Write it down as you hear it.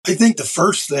I think the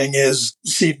first thing is,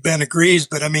 see if Ben agrees,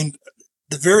 but I mean,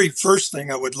 the very first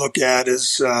thing I would look at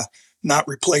is not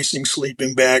replacing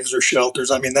sleeping bags or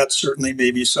shelters. I mean, that's certainly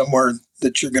maybe somewhere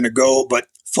that you're going to go, but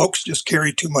folks just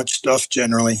carry too much stuff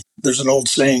generally. There's an old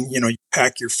saying, you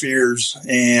pack your fears,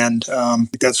 and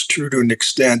that's true to an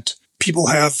extent. People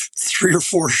have 3 or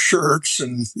 4 shirts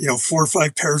and, 4 or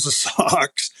 5 pairs of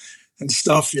socks and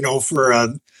stuff, for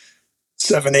a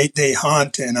 7, 8 day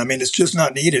hunt. And I mean, it's just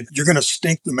not needed. You're going to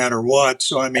stink no matter what.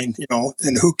 So, I mean,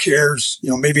 and who cares?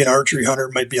 Maybe an archery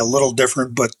hunter might be a little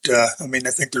different, but I mean,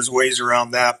 I think there's ways around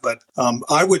that. But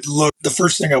the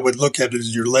first thing I would look at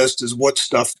is your list is what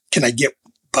stuff can I get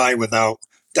by without?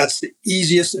 That's the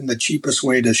easiest and the cheapest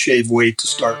way to shave weight to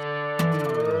start.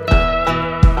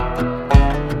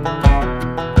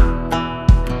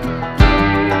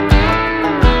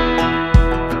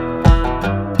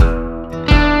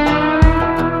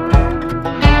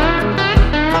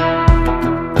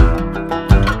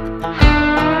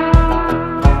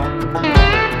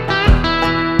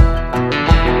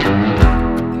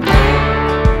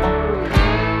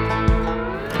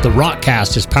 The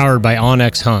Rockcast is powered by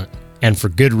onX Hunt, and for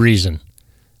good reason.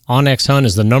 onX Hunt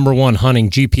is the #1 hunting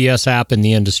GPS app in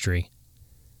the industry.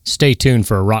 Stay tuned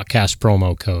for a Rockcast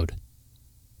promo code.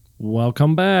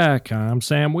 Welcome back. I'm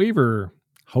Sam Weaver,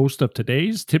 host of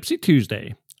today's Tipsy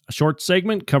Tuesday, a short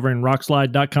segment covering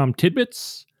rockslide.com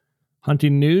tidbits,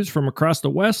 hunting news from across the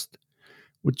West,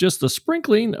 with just a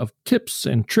sprinkling of tips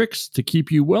and tricks to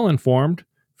keep you well informed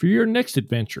for your next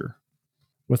adventure.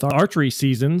 With archery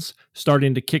seasons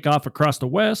starting to kick off across the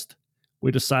West,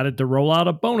 we decided to roll out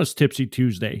a bonus Tipsy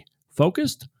Tuesday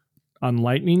focused on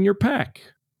lightening your pack.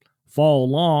 Follow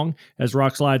along as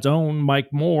Rockslide's own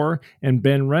Mike Moore and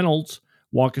Ben Reynolds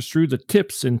walk us through the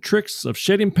tips and tricks of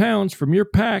shedding pounds from your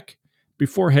pack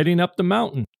before heading up the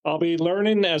mountain. I'll be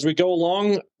learning as we go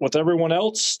along with everyone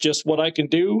else just what I can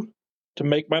do to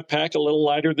make my pack a little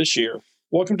lighter this year.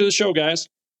 Welcome to the show, guys.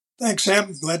 Thanks,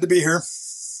 Sam. Glad to be here.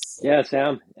 Yeah,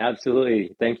 Sam,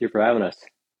 absolutely. Thank you for having us.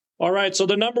 All right, so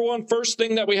the number one first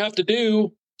thing that we have to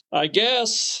do, I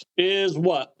guess, is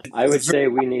what? I would say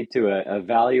we need to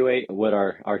evaluate what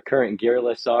our current gear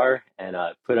lists are and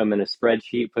put them in a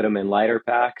spreadsheet, put them in lighter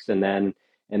packs, and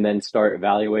then start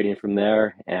evaluating from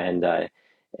there and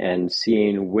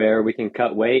seeing where we can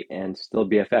cut weight and still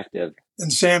be effective.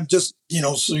 And Sam, just,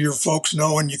 so your folks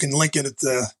know, and you can link it at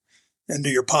the end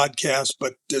of your podcast,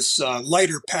 but this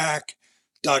lighterpack.com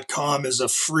is a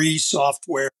free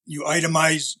software. You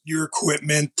itemize your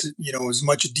equipment, as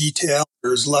much detail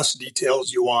or as less detail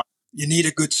as you want. You need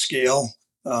a good scale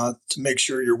to make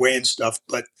sure you're weighing stuff.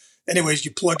 But anyways,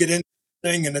 you plug it in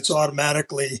and it's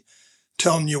automatically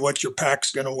telling you what your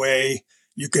pack's going to weigh.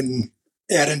 You can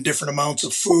add in different amounts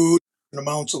of food, different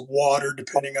amounts of water,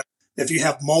 depending on if you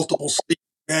have multiple sleeping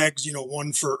bags,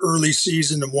 one for early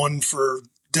season and one for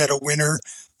dead of winter.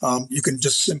 You can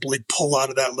just simply pull out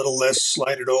of that little list,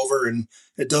 slide it over, and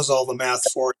it does all the math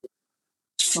for you.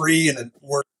 It's free and it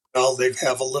works well. They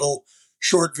have a little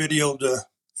short video to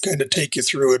kind of take you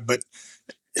through it. But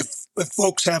if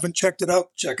folks haven't checked it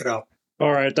out, check it out.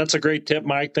 All right, that's a great tip,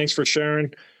 Mike. Thanks for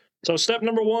sharing. So step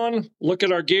number one, look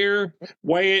at our gear,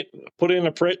 weigh it, put it in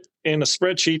a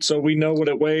spreadsheet so we know what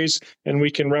it weighs and we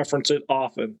can reference it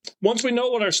often. Once we know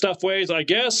what our stuff weighs, I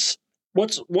guess,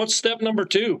 what's step number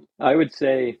two? I would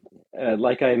say,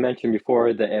 like I mentioned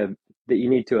before, that you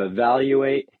need to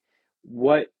evaluate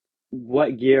what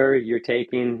gear you're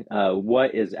taking,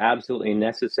 what is absolutely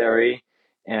necessary,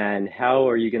 and how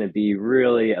are you going to be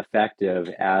really effective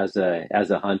as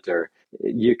a hunter.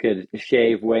 You could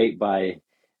shave weight by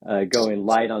going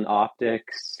light on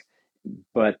optics,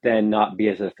 but then not be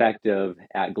as effective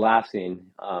at glassing.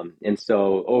 And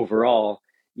so overall,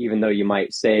 even though you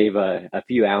might save a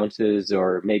few ounces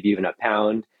or maybe even a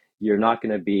pound, you're not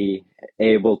going to be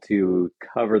able to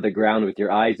cover the ground with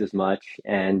your eyes as much,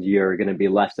 and you're going to be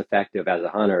less effective as a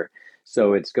hunter.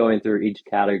 So it's going through each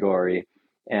category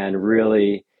and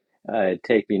really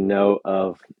taking note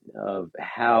of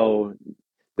how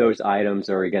those items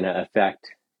are going to affect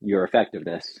your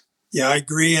effectiveness. Yeah, I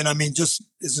agree. And I mean, just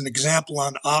as an example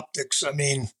on optics, I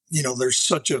mean, there's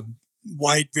such a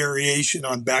wide variation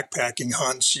on backpacking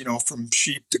hunts, from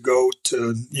sheep to goat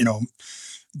to,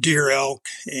 deer, elk,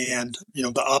 and,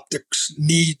 the optics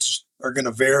needs are going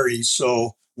to vary.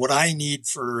 So what I need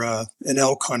for an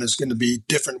elk hunt is going to be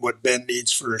different what Ben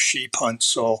needs for a sheep hunt.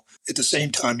 So at the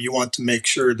same time, you want to make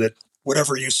sure that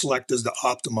whatever you select is the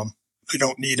optimum. I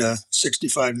don't need a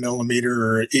 65 millimeter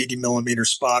or 80 millimeter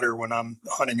spotter when I'm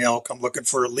hunting elk. I'm looking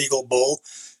for a legal bull,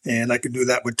 and I can do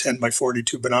that with 10 by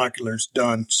 42 binoculars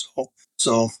done.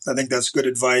 So I think that's good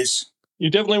advice. You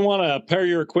definitely want to pair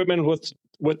your equipment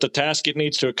with the task it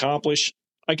needs to accomplish.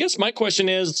 I guess my question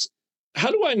is, how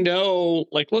do I know,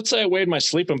 like, let's say I weighed my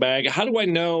sleeping bag. How do I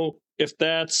know if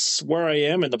that's where I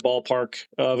am in the ballpark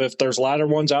of if there's lighter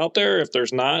ones out there, if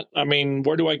there's not? I mean,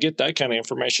 where do I get that kind of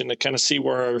information to kind of see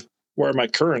where my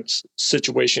current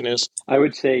situation is? I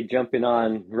would say jumping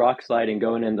on Rockslide and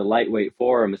going into lightweight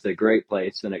forum is a great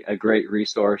place and a great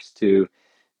resource to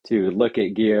look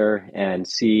at gear and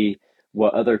see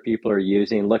what other people are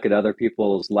using, look at other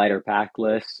people's lighter pack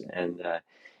lists,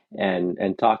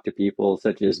 and talk to people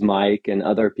such as Mike and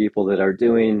other people that are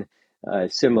doing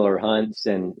similar hunts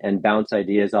and bounce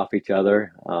ideas off each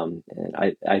other. And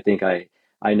I think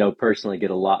I know personally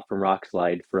get a lot from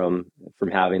Rockslide from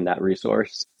having that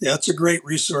resource. Yeah, it's a great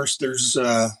resource. There's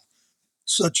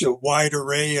such a wide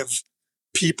array of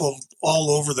people all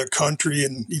over the country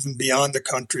and even beyond the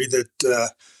country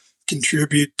that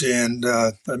contribute. And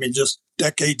I mean, just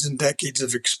decades and decades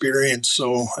of experience.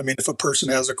 So, I mean, if a person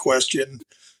has a question,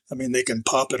 I mean, they can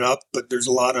pop it up, but there's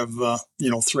a lot of,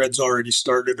 threads already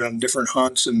started on different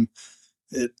hunts, and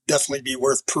it'd definitely be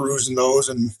worth perusing those.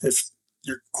 And if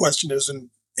your question isn't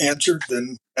answered,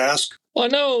 then ask. Well, I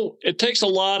know it takes a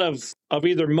lot of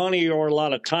either money or a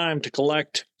lot of time to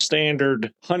collect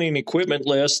standard hunting equipment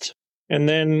list, and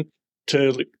then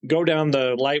to go down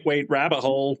the lightweight rabbit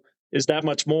hole is that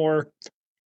much more.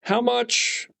 How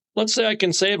much, let's say I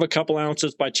can save a couple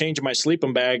ounces by changing my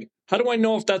sleeping bag. How do I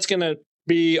know if that's going to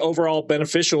be overall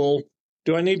beneficial?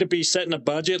 Do I need to be setting a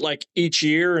budget like each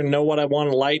year and know what I want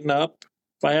to lighten up?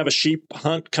 If I have a sheep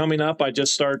hunt coming up, I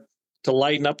just start to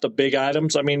lighten up the big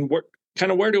items. I mean,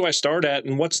 where do I start at,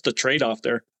 and what's the trade-off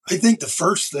there? I think the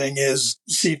first thing is,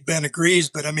 see if Ben agrees,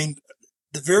 but I mean,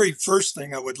 the very first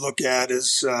thing I would look at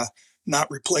is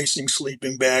not replacing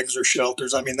sleeping bags or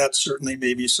shelters. I mean, that's certainly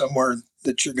maybe somewhere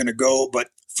that you're going to go, but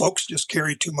folks just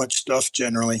carry too much stuff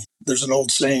generally. There's an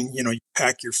old saying, you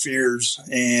pack your fears,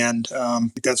 and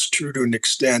that's true to an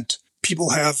extent. People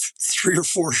have 3 or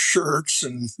 4 shirts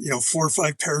and, 4 or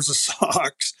 5 pairs of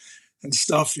socks and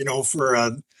stuff, for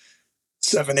a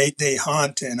 7-8 day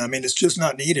hunt. And I mean, it's just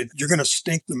not needed. You're going to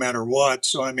stink no matter what.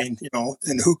 So, I mean,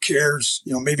 and who cares?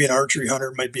 Maybe an archery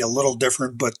hunter might be a little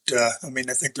different, but I mean,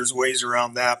 I think there's ways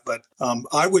around that. But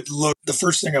the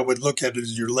first thing I would look at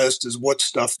is your list is what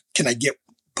stuff can I get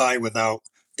by without?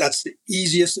 That's the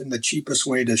easiest and the cheapest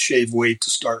way to shave weight to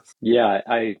start. Yeah,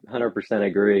 I 100%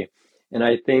 agree. And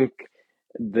I think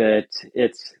that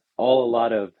it's a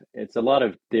lot of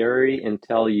theory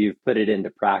until you've put it into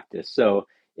practice. So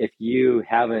if you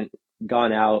haven't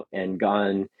gone out and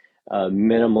gone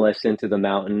minimalist into the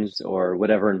mountains or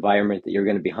whatever environment that you're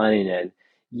going to be hunting in,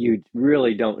 you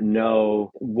really don't know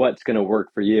what's going to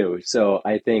work for you. So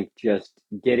I think just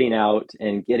getting out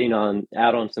and getting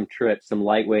out on some trips, some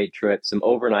lightweight trips, some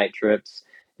overnight trips,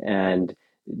 and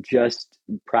just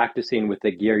practicing with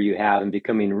the gear you have and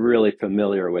becoming really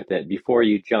familiar with it before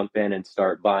you jump in and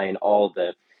start buying all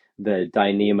the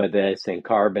Dyneema this and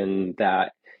carbon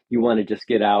that. You want to just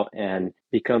get out and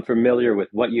become familiar with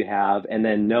what you have and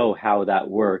then know how that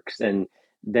works. And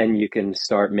then you can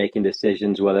start making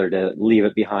decisions whether to leave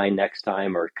it behind next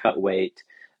time or cut weight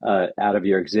out of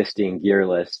your existing gear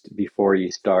list before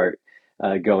you start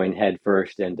going head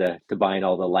first into buying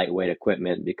all the lightweight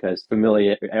equipment, because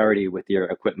familiarity with your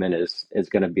equipment is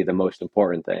going to be the most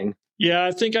important thing. Yeah,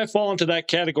 I think I fall into that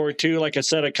category too. Like I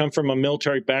said, I come from a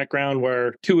military background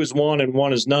where 2 is 1 and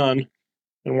 1 is none.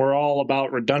 And we're all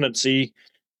about redundancy.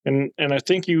 And I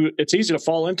think it's easy to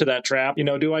fall into that trap.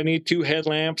 Do I need 2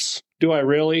 headlamps? Do I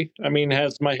really? I mean,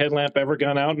 has my headlamp ever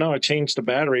gone out? No, I change the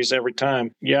batteries every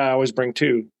time. Yeah, I always bring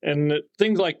 2. And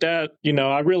things like that,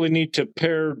 I really need to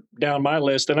pare down my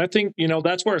list. And I think,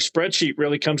 that's where a spreadsheet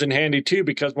really comes in handy too,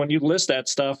 because when you list that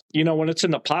stuff, when it's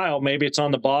in the pile, maybe it's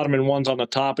on the bottom and one's on the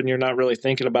top and you're not really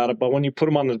thinking about it. But when you put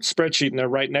them on the spreadsheet and they're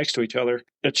right next to each other,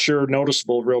 it's sure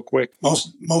noticeable real quick.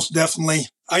 Most definitely.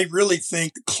 I really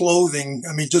think clothing,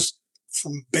 I mean, just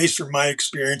based from my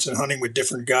experience in hunting with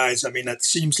different guys, I mean, it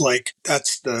seems like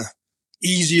that's the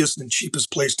easiest and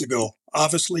cheapest place to go.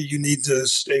 Obviously, you need to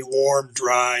stay warm,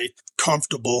 dry,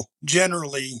 comfortable.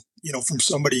 Generally, from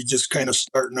somebody just kind of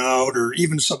starting out, or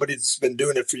even somebody that's been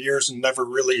doing it for years and never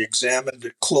really examined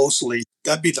it closely,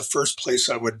 that'd be the first place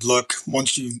I would look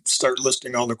once you start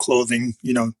listing all the clothing,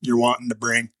 you're wanting to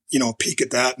bring. Peek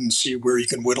at that and see where you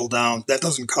can whittle down. That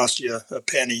doesn't cost you a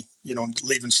penny,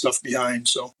 leaving stuff behind.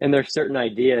 So, and there's certain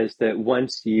ideas that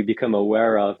once you become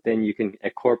aware of, then you can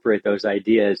incorporate those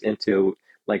ideas into,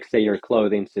 like, say, your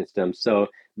clothing system. So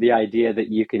the idea that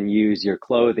you can use your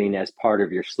clothing as part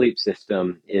of your sleep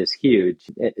system is huge.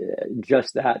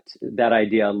 Just that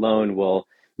idea alone will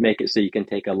make it so you can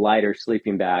take a lighter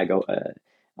sleeping bag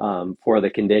for the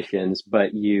conditions,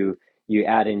 but you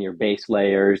add in your base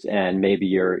layers and maybe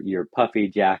your puffy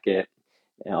jacket,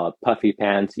 puffy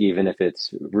pants, even if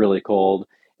it's really cold.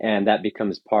 And that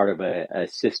becomes part of a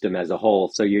system as a whole.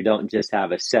 So you don't just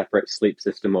have a separate sleep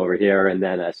system over here and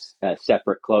then a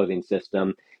separate clothing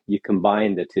system. You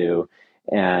combine the two.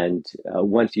 And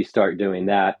once you start doing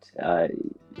that,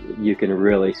 you can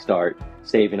really start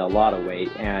saving a lot of weight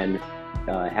and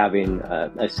having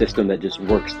a system that just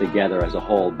works together as a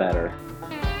whole better.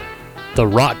 The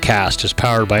Rockcast is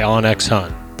powered by OnX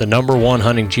Hunt, the #1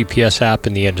 hunting GPS app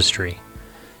in the industry.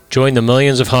 Join the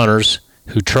millions of hunters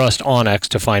who trust OnX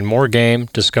to find more game,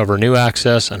 discover new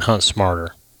access, and hunt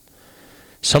smarter.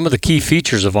 Some of the key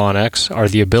features of OnX are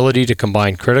the ability to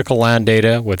combine critical land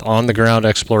data with on-the-ground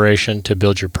exploration to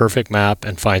build your perfect map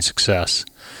and find success.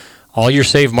 All your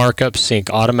saved markups sync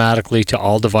automatically to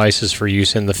all devices for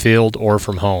use in the field or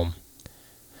from home.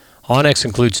 OnX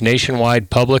includes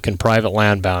nationwide public and private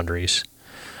land boundaries.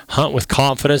 Hunt with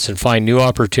confidence and find new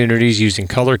opportunities using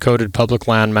color-coded public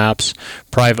land maps,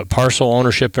 private parcel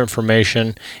ownership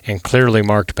information, and clearly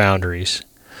marked boundaries.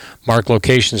 Mark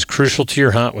locations crucial to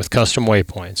your hunt with custom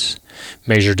waypoints.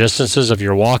 Measure distances of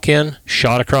your walk-in,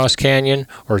 shot across canyon,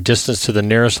 or distance to the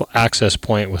nearest access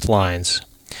point with lines.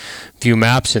 View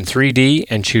maps in 3D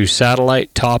and choose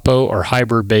satellite, topo, or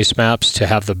hybrid base maps to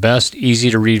have the best,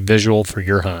 easy-to-read visual for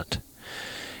your hunt.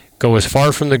 Go as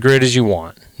far from the grid as you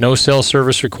want. No cell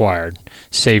service required.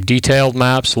 Save detailed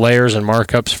maps, layers, and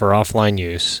markups for offline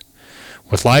use.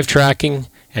 With live tracking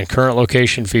and current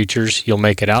location features, you'll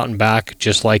make it out and back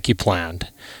just like you planned.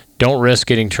 Don't risk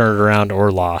getting turned around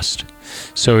or lost.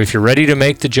 So if you're ready to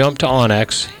make the jump to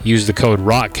OnX, use the code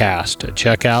ROCKCAST at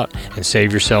checkout and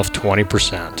save yourself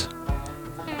 20%.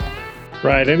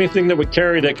 Right. Anything that we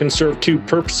carry that can serve two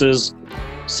purposes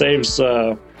saves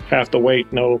half the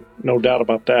weight. No doubt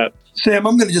about that. Sam,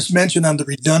 I'm going to just mention on the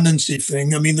redundancy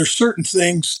thing. I mean, there's certain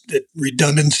things that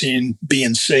redundancy and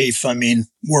being safe,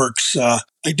 works.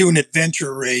 I do an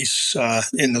adventure race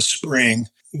in the spring.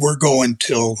 We're going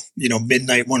till,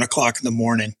 midnight, 1 o'clock in the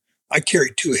morning. I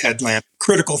carry 2 headlamps.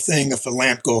 Critical thing if a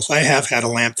lamp goes. I have had a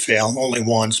lamp fail, only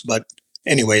once, but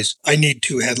anyways, I need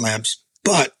 2 headlamps.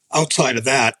 But outside of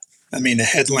that, a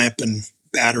headlamp and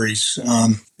batteries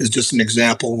is just an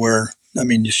example where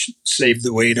you save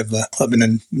the weight of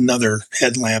another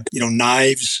headlamp.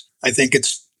 Knives. I think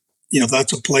it's,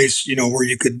 that's a place, where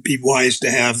you could be wise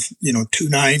to have, 2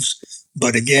 knives.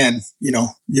 But again,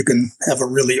 you can have a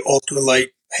really ultralight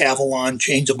Havalon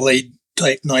change a blade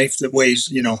type knife that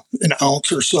weighs, an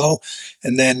ounce or so.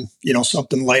 And then,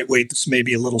 something lightweight that's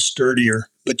maybe a little sturdier,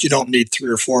 but you don't need 3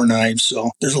 or 4 knives.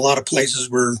 So there's a lot of places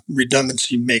where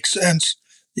redundancy makes sense,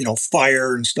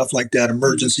 fire and stuff like that,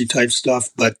 emergency type stuff.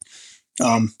 But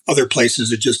other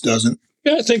places, it just doesn't.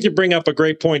 Yeah, I think you bring up a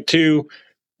great point, too.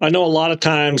 I know a lot of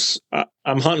times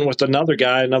I'm hunting with another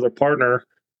guy, another partner,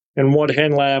 and one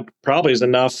headlamp probably is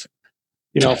enough.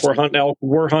 If we're hunting elk,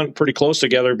 we're hunting pretty close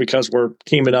together because we're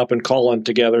teaming up and calling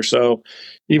together. So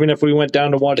even if we went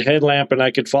down to one headlamp and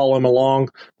I could follow him along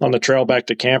on the trail back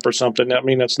to camp or something,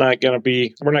 it's not going to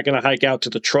be, we're not going to hike out to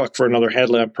the truck for another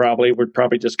headlamp probably. We're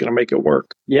probably just going to make it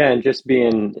work. Yeah, and just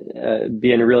being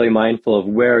really mindful of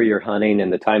where you're hunting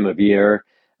and the time of year.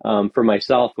 For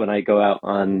myself, when I go out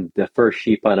on the first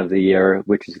sheep hunt of the year,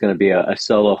 which is going to be a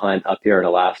solo hunt up here in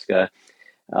Alaska,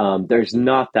 there's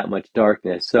not that much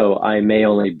darkness, so I may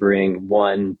only bring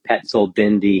one Petzl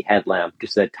Bindi headlamp,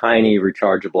 just a tiny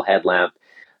rechargeable headlamp,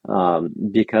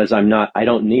 because I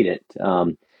don't need it.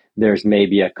 There's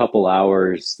maybe a couple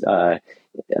hours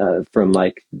from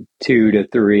like 2 to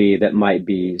 3 that might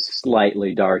be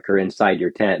slightly darker inside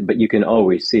your tent, but you can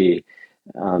always see.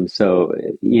 So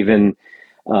even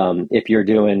if you're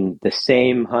doing the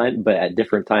same hunt but at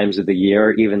different times of the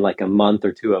year, even like a month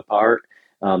or 2 apart,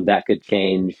 that could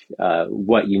change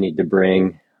what you need to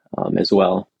bring as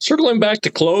well. Circling back to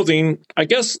clothing, I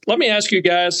guess, let me ask you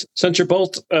guys, since you're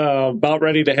both about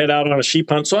ready to head out on a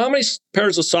sheep hunt, so how many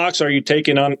pairs of socks are you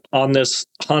taking on this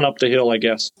hunt up the hill, I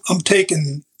guess? I'm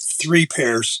taking 3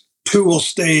 pairs. 2 will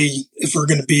stay if we're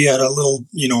going to be at a little,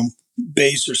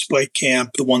 base or spike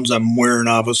camp, the ones I'm wearing,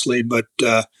 obviously, but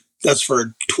that's for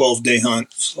a 12-day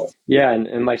hunt. So. Yeah,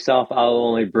 and myself, I'll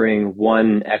only bring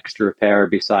 1 extra pair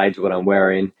besides what I'm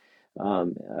wearing.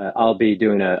 I'll be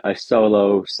doing a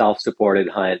solo self-supported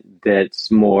hunt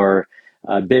that's more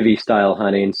bivvy style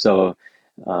hunting. So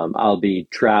I'll be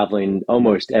traveling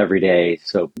almost every day.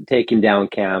 So taking down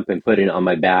camp and putting it on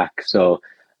my back. So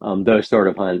those sort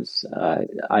of hunts,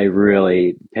 I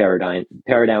really pare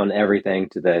down everything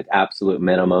to the absolute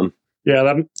minimum.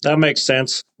 Yeah, that makes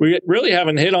sense. We really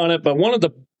haven't hit on it, but one of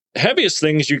the heaviest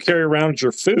things you carry around is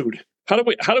your food. How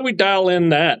do we dial in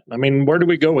that? I mean, where do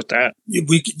we go with that?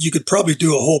 You could probably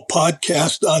do a whole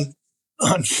podcast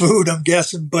on food, I'm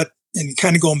guessing, but and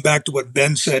kind of going back to what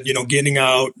Ben said, getting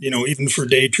out, even for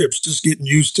day trips, just getting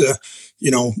used to,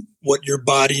 what your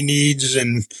body needs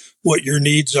and what your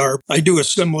needs are. I do a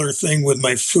similar thing with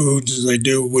my foods as I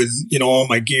do with, all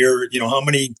my gear, how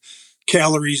many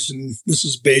calories, and this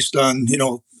is based on,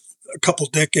 a couple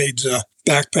decades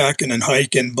backpacking and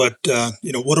hiking, but,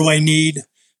 what do I need?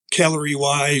 Calorie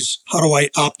wise, how do I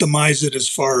optimize it as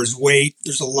far as weight?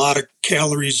 There's a lot of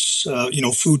calories,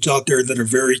 foods out there that are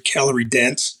very calorie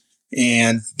dense.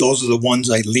 And those are the ones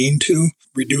I lean to,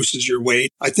 reduces your weight.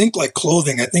 I think like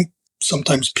clothing, I think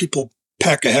sometimes people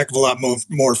pack a heck of a lot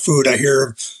more food. I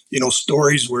hear,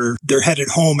 stories where they're headed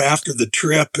home after the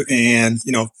trip and,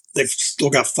 they've still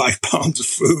got 5 pounds of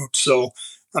food. So,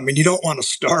 I mean, you don't want to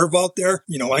starve out there.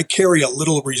 I carry a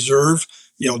little reserve,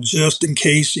 just in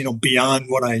case, beyond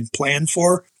what I planned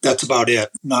for. That's about it.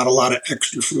 Not a lot of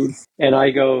extra food. And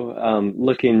I go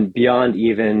looking beyond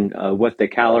even what the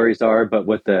calories are, but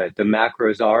what the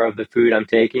macros are of the food I'm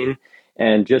taking.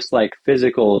 And just like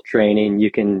physical training, you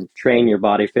can train your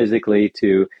body physically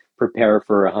to prepare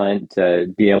for a hunt, to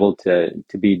be able to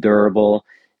be durable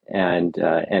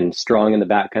and strong in the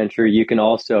backcountry. You can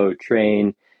also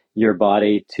train your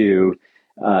body to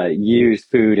use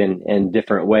food in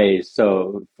different ways.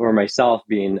 So for myself,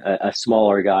 being a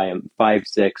smaller guy, I'm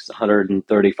 5'6",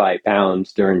 135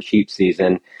 pounds during sheep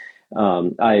season.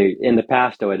 In the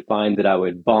past, I would find that I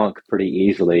would bonk pretty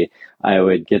easily. I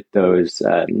would get those,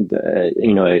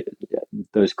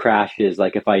 those crashes.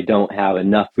 Like if I don't have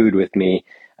enough food with me,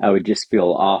 I would just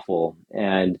feel awful.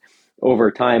 And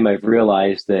over time, I've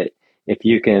realized that if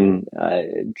you can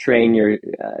train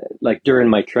like during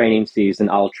my training season,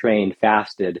 I'll train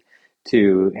fasted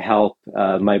to help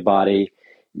my body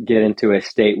get into a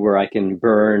state where I can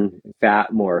burn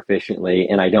fat more efficiently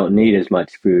and I don't need as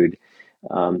much food.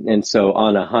 And so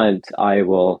on a hunt,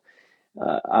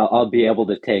 I'll be able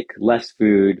to take less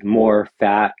food, more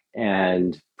fat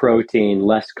and protein,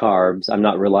 less carbs. I'm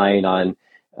not relying on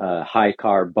high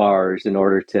carb bars in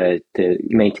order to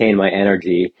maintain my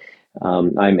energy.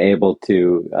 I'm able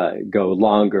to go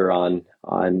longer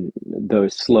on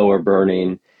those slower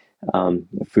burning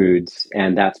foods,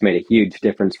 and that's made a huge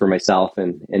difference for myself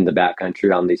and in the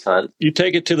backcountry on these hunts. You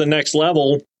take it to the next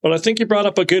level, but I think you brought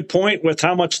up a good point with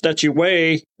how much that you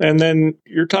weigh, and then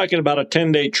you're talking about a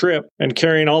 10-day trip and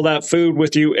carrying all that food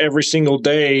with you every single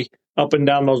day up and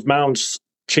down those mountains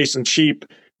chasing sheep,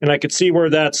 and I could see where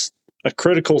that's a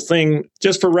critical thing.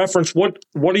 Just for reference, what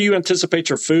do you anticipate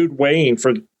your food weighing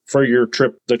for your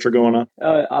trip that you're going on?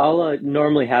 I'll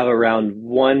normally have around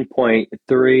 1.3 to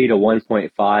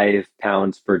 1.5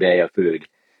 pounds per day of food.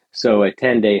 So a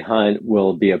 10-day hunt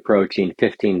will be approaching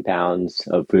 15 pounds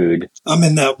of food. I'm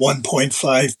in that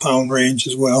 1.5 pound range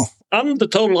as well. I'm the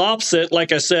total opposite.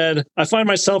 Like I said, I find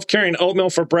myself carrying oatmeal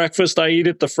for breakfast. I eat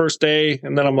it the first day,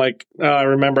 and then I'm like, I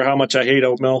remember how much I hate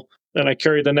oatmeal. And I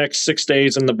carry the next 6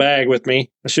 days in the bag with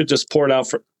me. I should just pour it out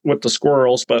with the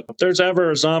squirrels. But if there's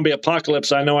ever a zombie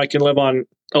apocalypse, I know I can live on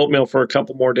oatmeal for a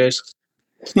couple more days.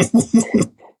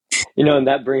 And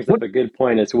that brings up a good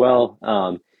point as well.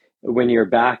 When you're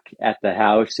back at the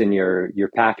house and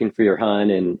you're packing for your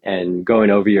hunt and going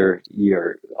over your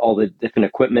all the different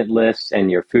equipment lists and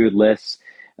your food lists,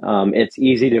 it's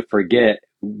easy to forget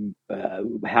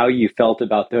how you felt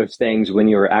about those things when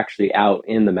you were actually out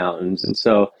in the mountains. And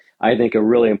so I think a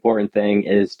really important thing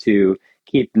is to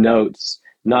keep notes,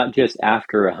 not just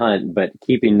after a hunt, but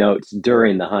keeping notes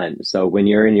during the hunt. So when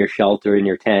you're in your shelter, in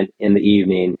your tent in the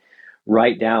evening,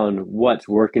 write down what's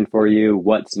working for you,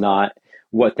 what's not,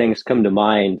 what things come to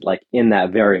mind like in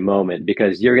that very moment,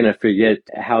 because you're going to forget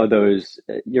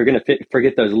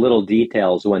forget those little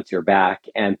details once you're back,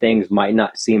 and things might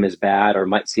not seem as bad or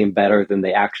might seem better than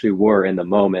they actually were in the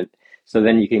moment. So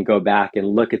then you can go back and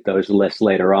look at those lists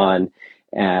later on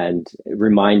and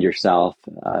remind yourself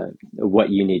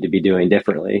what you need to be doing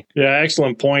differently. Yeah,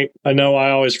 excellent point. I know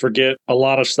I always forget a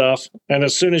lot of stuff. And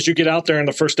as soon as you get out there on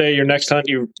the first day of your next hunt,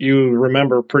 you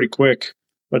remember pretty quick.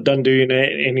 But it doesn't do you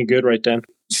any good right then.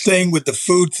 Staying with the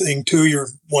food thing too, you're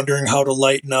wondering how to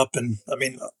lighten up. And I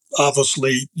mean,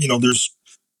 obviously, there's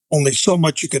only so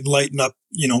much you can lighten up,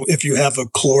 if you have a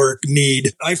caloric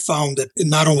need. I found that it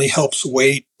not only helps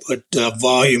weight, but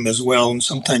volume as well. And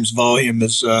sometimes volume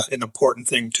is an important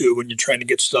thing too when you're trying to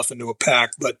get stuff into a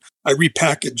pack. But I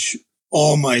repackage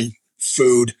all my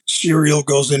food. Cereal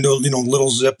goes into, little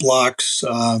Ziplocs,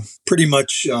 pretty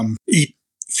much eat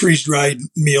freeze-dried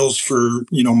meals for,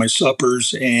 my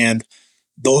suppers, and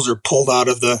those are pulled out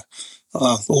of the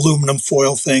aluminum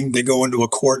foil thing. They go into a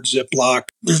quart Ziploc.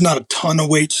 There's not a ton of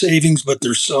weight savings, but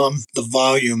there's some. The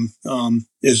volume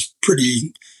is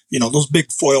pretty, those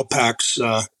big foil packs,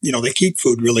 they keep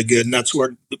food really good. And that's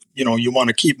where, you want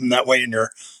to keep them that way in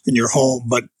your home.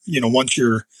 But, once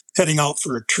you're heading out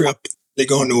for a trip, they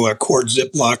go into a quart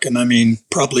Ziploc. And I mean,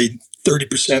 probably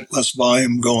 30% less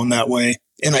volume going that way.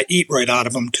 And I eat right out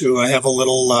of them too. I have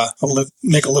I'll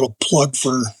make a little plug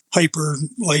for Hyper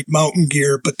Light Mountain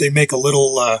Gear, but they make a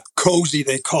little cozy,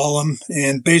 they call them.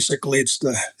 And basically it's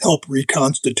to help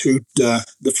reconstitute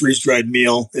the freeze-dried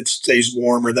meal. It stays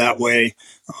warmer that way.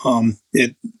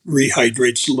 It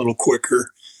rehydrates a little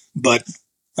quicker. But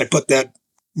I put that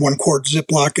 1 quart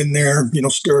Ziploc in there,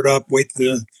 stir it up, wait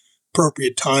the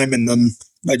appropriate time, and then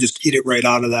I just eat it right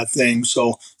out of that thing.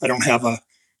 So I don't have a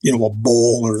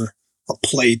bowl or a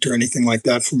plate or anything like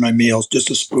that for my meals,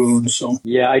 just a spoon. So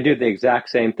yeah, I do the exact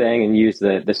same thing and use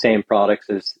the same products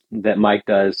as that Mike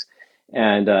does.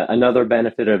 And another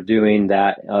benefit of doing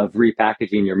that, of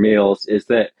repackaging your meals, is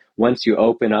that once you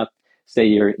open up, say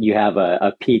you have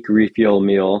a peak refuel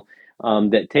meal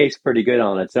that tastes pretty good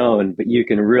on its own, but you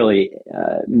can really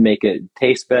make it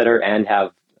taste better and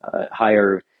have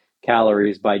higher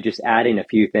calories by just adding a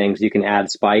few things. You can add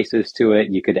spices to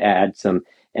it. You could add some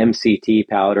MCT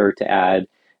powder to add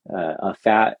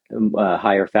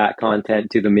higher fat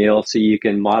content to the meal, so you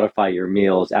can modify your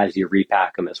meals as you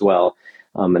repack them as well.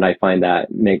 And I find that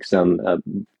makes them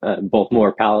both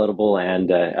more palatable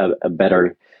and a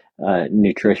better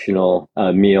nutritional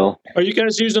meal. Are you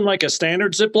guys using like a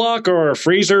standard Ziploc or a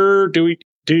freezer?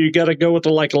 Do you got to go with a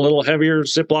little heavier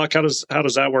Ziploc? How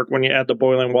does that work when you add the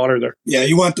boiling water there? Yeah,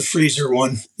 you want the freezer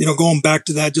one. Going back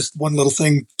to that, just one little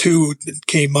thing too that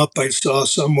came up. I saw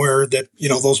somewhere that,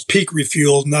 those peak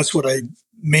refueled, and that's what I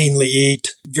mainly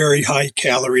eat. Very high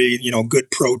calorie,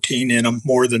 good protein in them,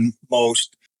 more than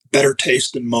most, better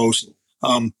taste than most.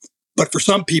 But for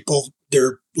some people,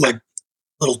 they're like a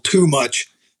little too much.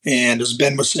 And as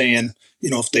Ben was saying,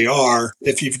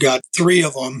 if you've got 3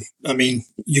 of them, I mean,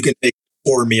 you can make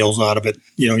 4 meals out of it.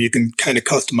 You can kind of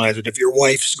customize it. If your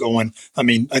wife's going, I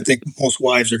mean, I think most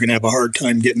wives are going to have a hard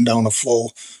time getting down a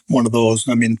full one of those.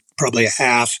 I mean, probably a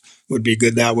half would be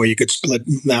good that way. You could split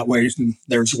that way, and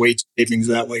there's weight savings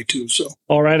that way too. So,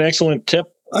 all right, excellent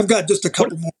tip. I've got just a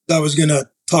couple more I was going to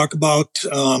talk about.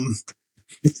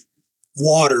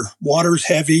 Water. Water's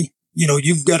heavy.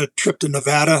 You've got a trip to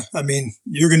Nevada. I mean,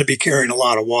 you're going to be carrying a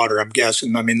lot of water, I'm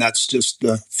guessing. I mean, that's just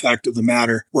the fact of the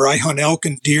matter. Where I hunt elk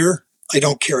and deer, I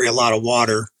don't carry a lot of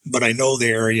water, but I know the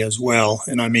area as well.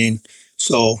 And I mean,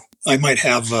 so I might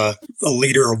have a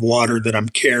liter of water that I'm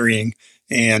carrying,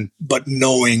 but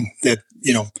knowing that,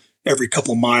 every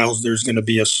couple miles there's going to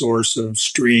be a source of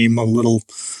stream, a little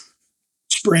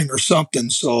spring or something.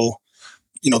 So,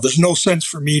 there's no sense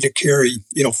for me to carry,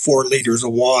 4 liters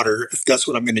of water if that's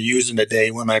what I'm going to use in a day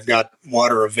when I've got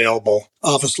water available.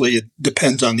 Obviously, it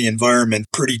depends on the environment.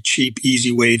 Pretty cheap,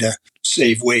 easy way to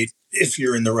save weight if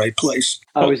you're in the right place.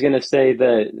 I was going to say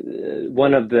that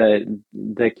one of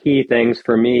the key things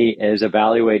for me is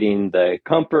evaluating the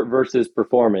comfort versus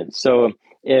performance. So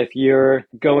if you're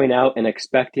going out and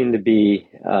expecting to be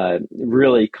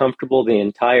really comfortable the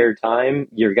entire time,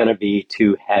 you're going to be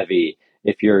too heavy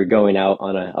if you're going out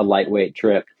on a lightweight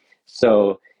trip.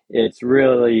 So it's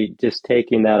really just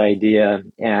taking that idea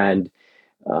and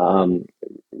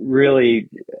really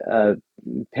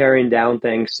paring down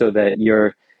things so that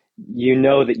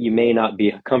that you may not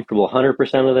be comfortable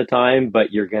 100% of the time,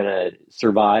 but you're going to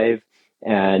survive.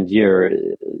 And your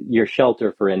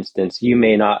shelter, for instance, you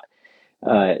may not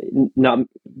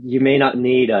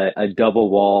need a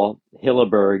double wall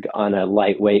Hilleberg on a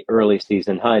lightweight early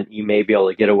season hunt. You may be able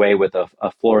to get away with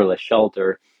a floorless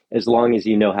shelter as long as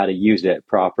you know how to use it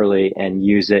properly and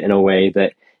use it in a way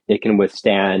that it can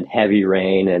withstand heavy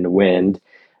rain and wind.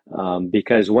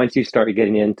 Because once you start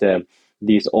getting into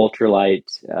these ultralight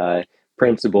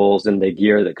principles and the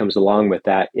gear that comes along with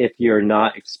that, if you're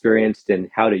not experienced in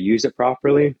how to use it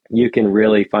properly, you can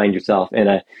really find yourself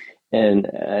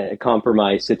in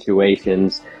compromised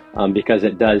situations because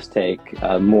it does take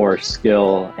more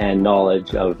skill and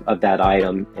knowledge of that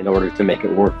item in order to make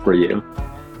it work for you.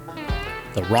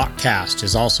 The Rockcast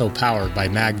is also powered by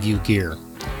MagView Gear.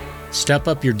 Step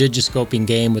up your digiscoping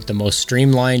game with the most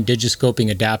streamlined digiscoping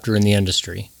adapter in the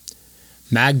industry.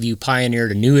 MagView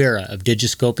pioneered a new era of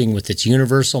digiscoping with its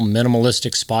universal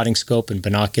minimalistic spotting scope and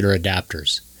binocular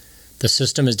adapters. The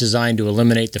system is designed to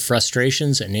eliminate the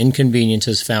frustrations and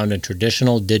inconveniences found in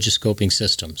traditional digiscoping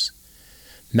systems.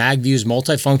 MagView's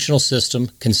multifunctional system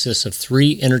consists of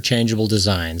 3 interchangeable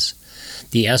designs: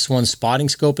 the S1 spotting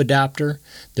scope adapter,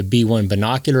 the B1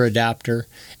 binocular adapter,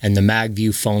 and the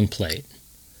MagView phone plate.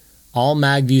 All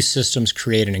MagView systems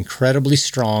create an incredibly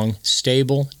strong,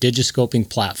 stable digiscoping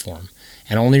platform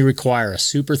and only require a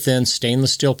super thin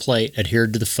stainless steel plate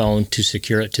adhered to the phone to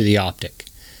secure it to the optic.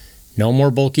 No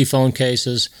more bulky phone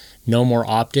cases, no more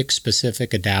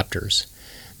optic-specific adapters.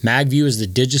 MagView is the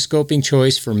digiscoping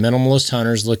choice for minimalist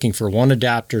hunters looking for one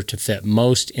adapter to fit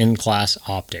most in-class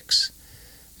optics.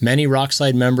 Many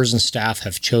Rockslide members and staff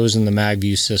have chosen the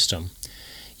MagView system.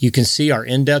 You can see our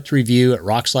in-depth review at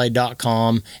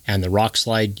rockslide.com and the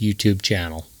Rockslide YouTube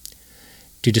channel.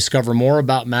 To discover more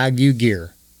about MagView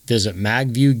gear, visit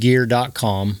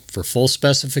magviewgear.com for full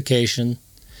specification,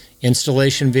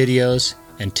 installation videos,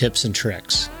 and tips and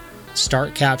tricks.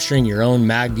 Start capturing your own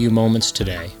MagView moments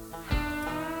today.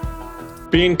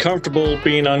 Being comfortable,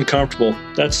 being uncomfortable.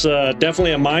 That's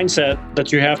definitely a mindset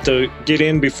that you have to get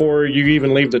in before you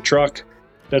even leave the truck.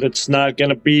 That it's not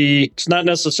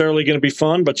necessarily going to be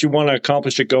fun, but you want to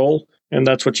accomplish a goal, and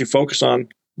that's what you focus on,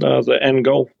 the end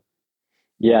goal.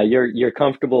 Yeah, your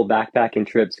comfortable backpacking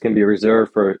trips can be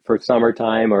reserved for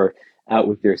summertime or out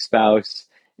with your spouse,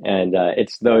 and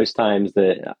it's those times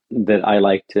that I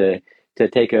like to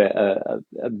take a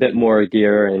bit more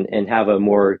gear and have a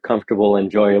more comfortable,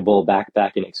 enjoyable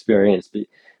backpacking experience.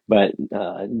 But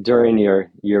during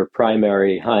your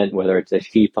primary hunt, whether it's a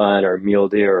sheep hunt or mule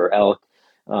deer or elk,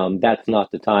 that's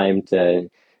not the time to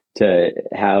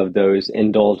have those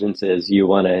indulgences. You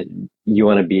want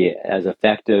to be as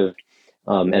effective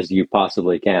as you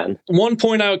possibly can. One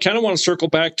point I kind of want to circle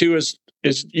back to is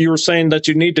you were saying that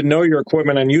you need to know your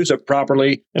equipment and use it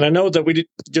properly. And I know that we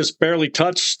just barely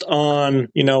touched on,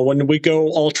 when we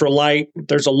go ultra light,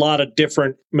 there's a lot of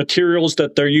different materials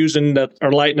that they're using that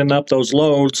are lightening up those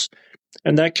loads.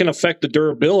 And that can affect the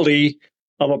durability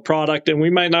of a product. And we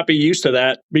might not be used to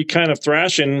that, be kind of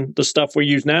thrashing the stuff we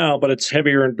use now, but it's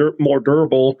heavier and more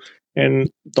durable. And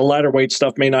the lighter weight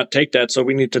stuff may not take that. So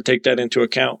we need to take that into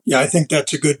account. Yeah, I think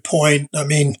that's a good point. I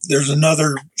mean, there's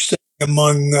another saying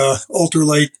among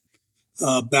ultralight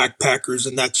backpackers,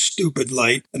 and that's stupid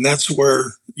light. And that's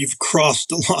where you've crossed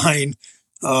the line,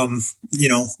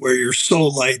 where you're so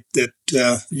light that,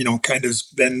 kind of has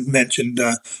been mentioned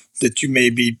that you may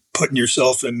be putting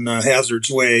yourself in hazard's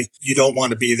way. You don't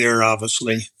want to be there,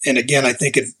 obviously. And again, I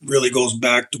think it really goes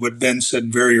back to what Ben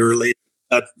said very early,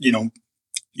 that,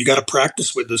 you got to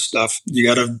practice with this stuff. You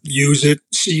got to use it,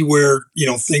 see where,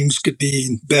 things could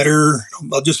be better.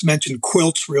 I'll just mention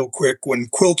quilts real quick. When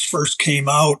quilts first came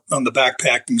out on the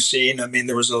backpacking scene, I mean,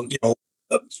 there was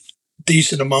a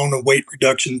decent amount of weight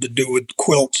reduction to do with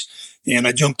quilts. And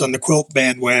I jumped on the quilt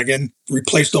bandwagon,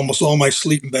 replaced almost all my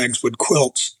sleeping bags with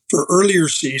quilts. For earlier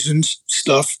seasons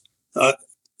stuff,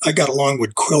 I got along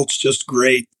with quilts just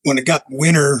great. When it got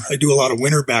winter, I do a lot of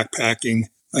winter backpacking.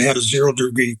 I had a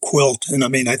 0-degree quilt, and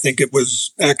I think it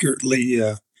was accurately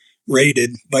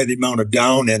rated by the amount of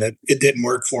down in it. It didn't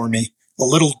work for me. A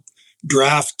little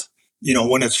draft,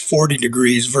 when it's 40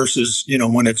 degrees versus,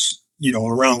 when it's,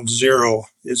 around 0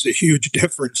 is a huge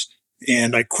difference.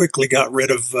 And I quickly got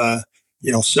rid of,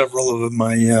 several of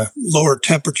my lower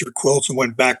temperature quilts and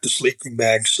went back to sleeping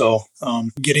bags. So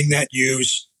getting that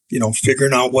use,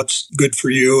 figuring out what's good for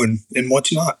you and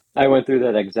what's not. I went through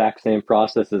that exact same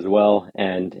process as well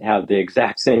and have the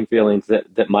exact same feelings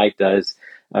that Mike does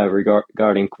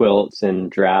regarding quilts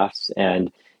and drafts.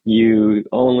 And you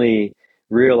only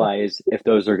realize if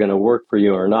those are going to work for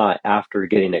you or not after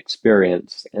getting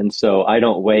experience. And so I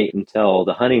don't wait until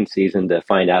the hunting season to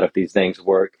find out if these things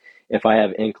work. If I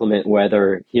have inclement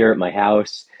weather here at my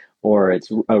house or it's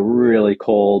a really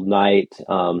cold night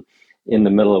in the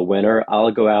middle of winter,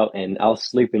 I'll go out and I'll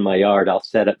sleep in my yard. I'll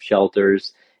set up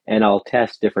shelters and I'll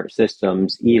test different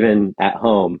systems even at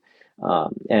home.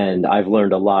 And I've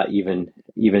learned a lot even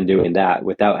doing that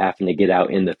without having to get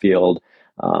out in the field.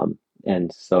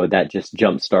 And so that just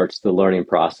jump starts the learning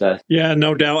process. Yeah,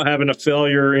 no doubt having a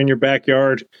failure in your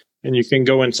backyard and you can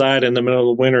go inside in the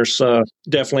middle of the winter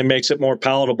definitely makes it more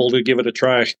palatable to give it a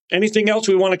try. Anything else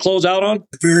we want to close out on?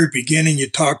 At the very beginning, you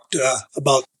talked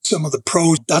about some of the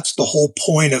pros. That's the whole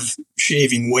point of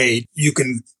shaving weight. You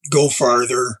can go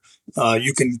farther.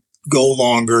 You can go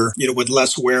longer, with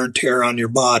less wear and tear on your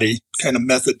body, kind of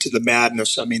method to the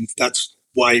madness. I mean, that's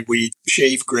why we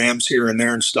shave grams here and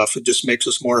there and stuff. It just makes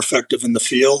us more effective in the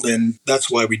field, and that's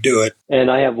why we do it. And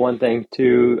I have one thing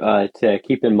too to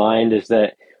keep in mind is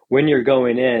that when you're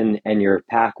going in and your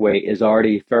pack weight is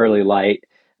already fairly light,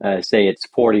 say it's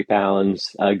 40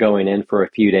 pounds going in for a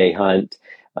few day hunt,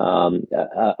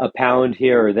 a pound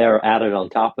here or there added on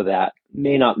top of that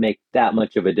may not make that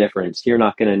much of a difference. You're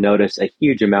not going to notice a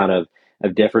huge amount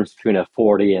of difference between a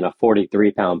 40 and a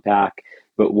 43-pound pack.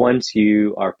 But once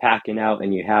you are packing out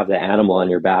and you have the animal on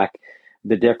your back,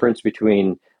 the difference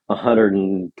between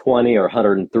 120 or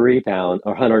 103 pounds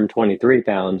or 123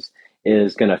 pounds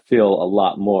is going to feel a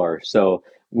lot more. So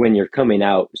when you're coming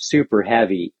out super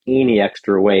heavy, any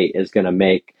extra weight is going to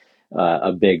make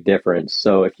a big difference.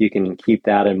 So if you can keep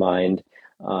that in mind,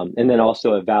 and then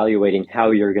also evaluating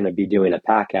how you're going to be doing a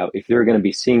pack out. If you're going to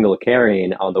be single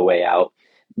carrying on the way out,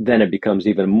 then it becomes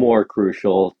even more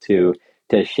crucial to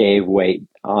shave weight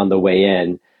on the way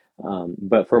in.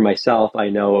 But for myself, I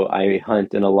know I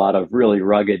hunt in a lot of really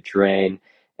rugged terrain,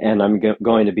 and I'm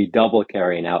going to be double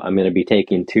carrying out. I'm going to be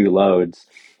taking 2 loads,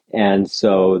 and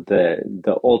so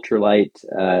the ultralight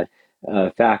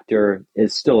factor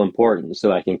is still important,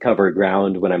 so I can cover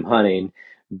ground when I'm hunting,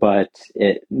 but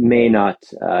it may not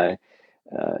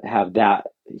have that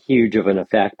huge of an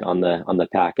effect on the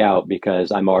pack out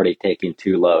because I'm already taking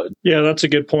 2 loads. Yeah, that's a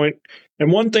good point.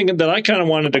 And one thing that I kind of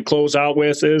wanted to close out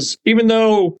with is, even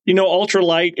though,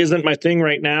 ultralight isn't my thing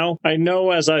right now, I know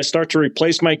as I start to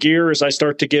replace my gear, as I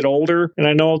start to get older, and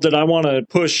I know that I want to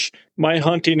push my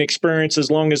hunting experience as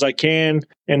long as I can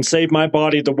and save my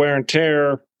body the wear and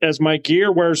tear. As my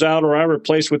gear wears out or I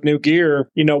replace with new gear,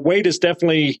 weight is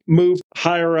definitely moved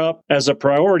higher up as a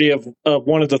priority of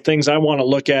one of the things I want to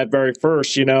look at very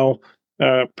first,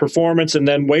 performance and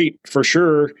then weight for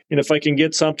sure. And if I can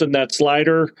get something that's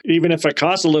lighter, even if it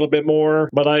costs a little bit more,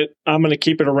 but I'm going to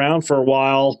keep it around for a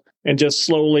while and just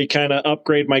slowly kind of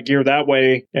upgrade my gear that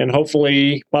way. And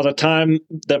hopefully by the time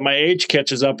that my age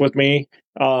catches up with me,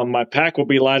 my pack will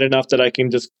be light enough that I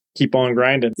can just keep on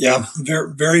grinding. Yeah,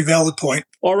 very, very valid point.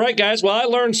 All right, guys. Well, I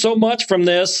learned so much from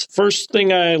this. First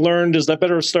thing I learned is I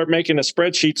better start making a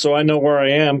spreadsheet so I know where I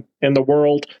am in the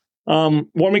world.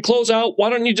 When we close out, why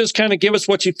don't you just kind of give us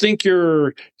what you think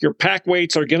your pack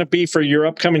weights are going to be for your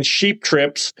upcoming sheep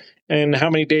trips and how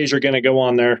many days you're going to go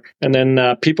on there. And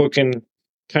then people can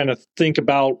kind of think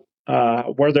about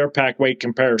where their pack weight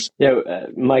compares. Yeah,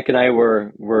 Mike and I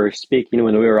were speaking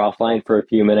when we were offline for a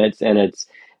few minutes, and it's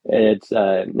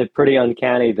pretty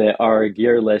uncanny that our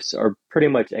gear lists are pretty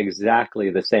much exactly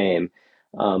the same.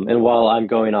 And while I'm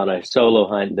going on a solo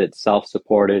hunt that's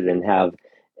self-supported and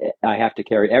I have to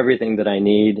carry everything that I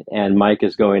need, and Mike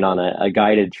is going on a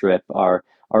guided trip, our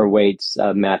weights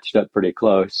matched up pretty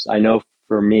close. I know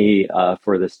for me,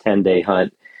 for this 10-day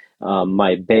hunt,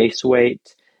 my base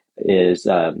weight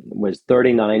was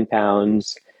 39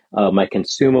 pounds. My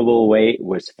consumable weight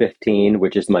was 15,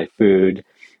 which is my food,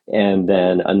 and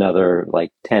then another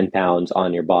like 10 pounds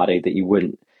on your body that you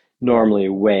wouldn't normally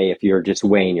weigh if you're just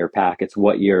weighing your pack. It's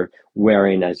what you're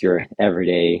wearing as your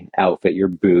everyday outfit, your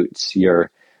boots, your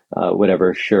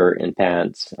whatever shirt and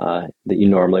pants that you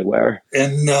normally wear.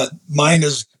 And mine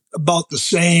is about the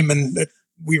same. And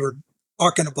we were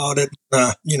talking about it,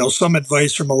 some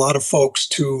advice from a lot of folks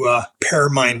to pare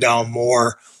mine down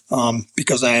more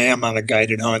because I am on a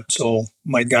guided hunt. So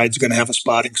my guide's going to have a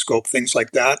spotting scope, things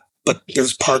like that. But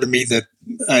there's part of me that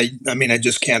I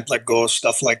just can't let go of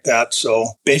stuff like that. So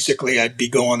basically I'd be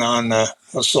going on a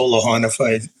solo hunt if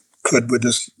I could with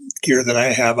this gear that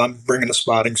I have. I'm bringing a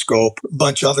spotting scope, a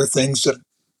bunch of other things that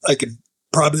I could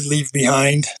probably leave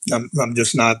behind. I'm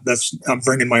just not, I'm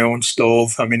bringing my own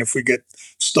stove. I mean, if we get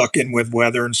stuck in with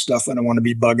weather and stuff, I don't want to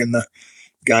be bugging the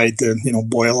guy to,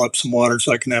 boil up some water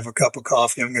so I can have a cup of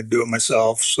coffee. I'm going to do it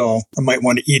myself. So I might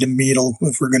want to eat a meal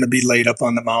if we're going to be laid up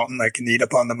on the mountain. I can eat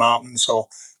up on the mountain. So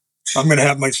I'm going to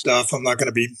have my stuff. I'm not going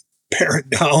to be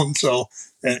pared down. So,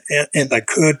 and I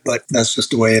could, but that's just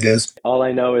the way it is. All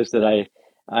I know is that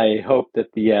I hope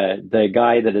that the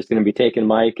guy that is going to be taking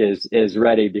Mike is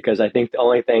ready, because I think the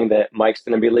only thing that Mike's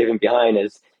going to be leaving behind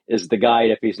is the guide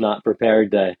if he's not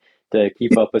prepared to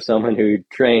keep up with someone who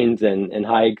trains and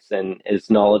hikes and is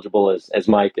knowledgeable as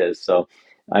Mike is. So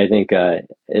I think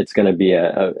it's going to be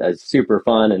a super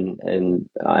fun and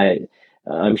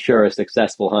I'm sure a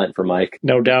successful hunt for Mike.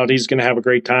 No doubt he's going to have a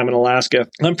great time in Alaska.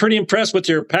 I'm pretty impressed with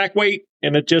your pack weight,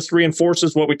 and it just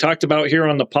reinforces what we talked about here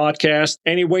on the podcast.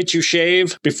 Any weight you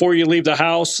shave before you leave the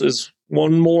house is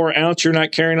 1 more ounce you're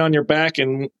not carrying on your back.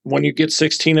 And when you get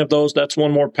 16 of those, that's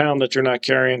 1 more pound that you're not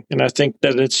carrying. And I think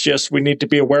that it's just, we need to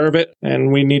be aware of it,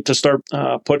 and we need to start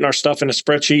putting our stuff in a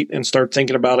spreadsheet and start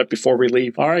thinking about it before we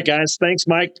leave. All right, guys. Thanks,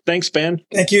 Mike. Thanks, Ben.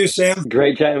 Thank you, Sam.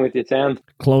 Great chatting with you, Sam.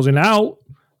 Closing out,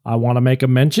 I want to make a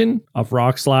mention of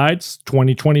Rock Slide's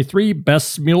 2023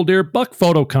 Best Mule Deer Buck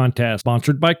Photo Contest,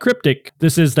 sponsored by Cryptic.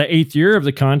 This is the 8th year of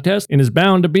the contest and is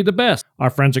bound to be the best. Our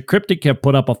friends at Cryptic have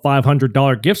put up a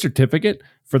 $500 gift certificate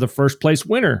for the first place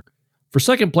winner. For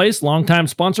second place, longtime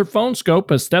sponsor Phone Scope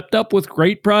has stepped up with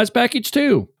great prize package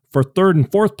too. For third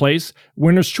and fourth place,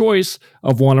 winner's choice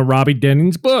of one of Robbie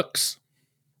Denning's books.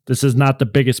 This is not the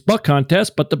biggest buck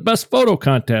contest, but the best photo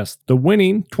contest. The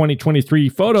winning 2023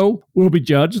 photo will be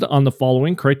judged on the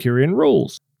following criterion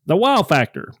rules. The wow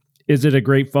factor. Is it a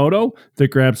great photo that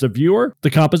grabs the viewer? The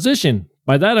composition.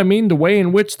 By that I mean the way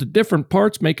in which the different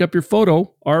parts make up your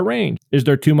photo are arranged. Is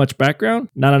there too much background,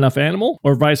 not enough animal,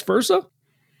 or vice versa?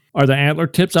 Are the antler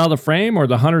tips out of the frame or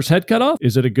the hunter's head cut off?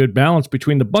 Is it a good balance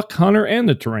between the buck hunter and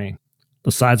the terrain?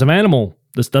 The size of animal.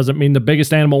 This doesn't mean the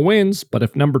biggest animal wins, but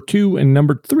if number 2 and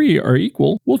number 3 are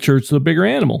equal, we'll choose the bigger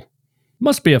animal.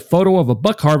 Must be a photo of a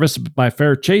buck harvested by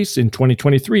fair chase in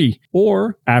 2023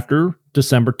 or after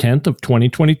December 10th of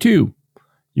 2022.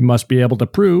 You must be able to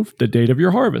prove the date of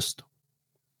your harvest.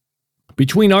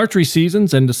 Between archery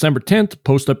seasons and December 10th,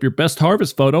 post up your best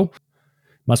harvest photo.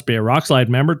 Must be a Rockslide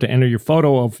member to enter your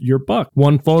photo of your buck.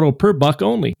 One photo per buck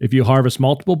only. If you harvest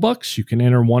multiple bucks, you can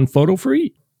enter one photo for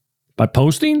each. By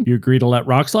posting, you agree to let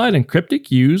Rockslide and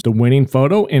Cryptic use the winning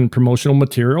photo in promotional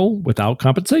material without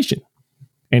compensation.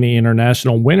 Any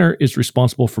international winner is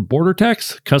responsible for border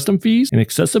tax, custom fees, and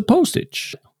excessive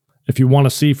postage. If you want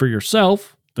to see for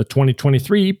yourself, the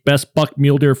 2023 Best Buck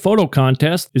Mule Deer Photo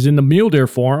Contest is in the Mule Deer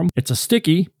Forum. It's a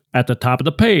sticky at the top of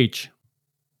the page.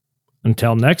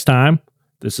 Until next time,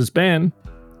 this has been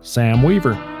Sam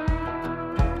Weaver.